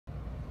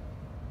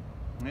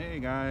Hey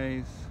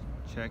guys,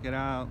 check it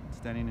out.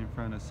 Standing in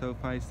front of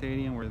SoFi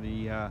Stadium where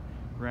the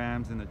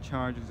Rams and the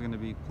Chargers are going to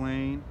be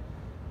playing.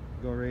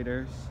 Go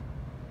Raiders.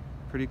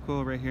 Pretty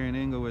cool right here in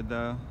Inglewood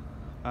though.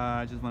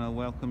 I just want to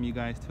welcome you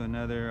guys to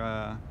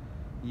another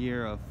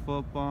year of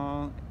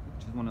football.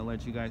 Just want to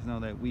let you guys know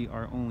that we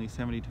are only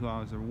 72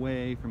 hours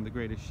away from the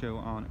greatest show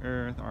on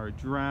earth, our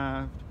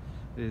draft.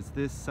 It is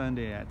this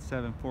Sunday at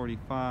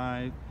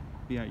 7:45.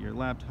 Be at your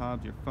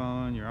laptops, your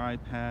phone, your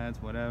iPads,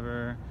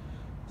 whatever.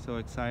 So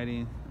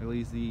exciting. At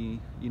least the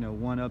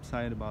one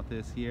upside about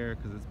this year,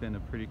 because it's been a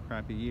pretty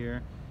crappy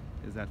year,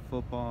 is that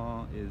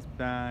football is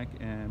back,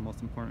 and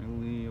most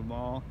importantly of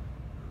all,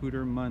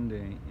 Hooter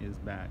Monday is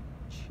back.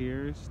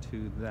 Cheers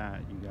to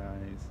that, you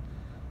guys.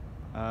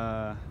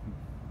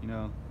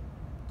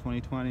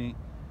 2020,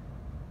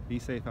 be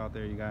safe out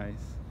there, you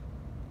guys.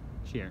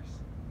 Cheers.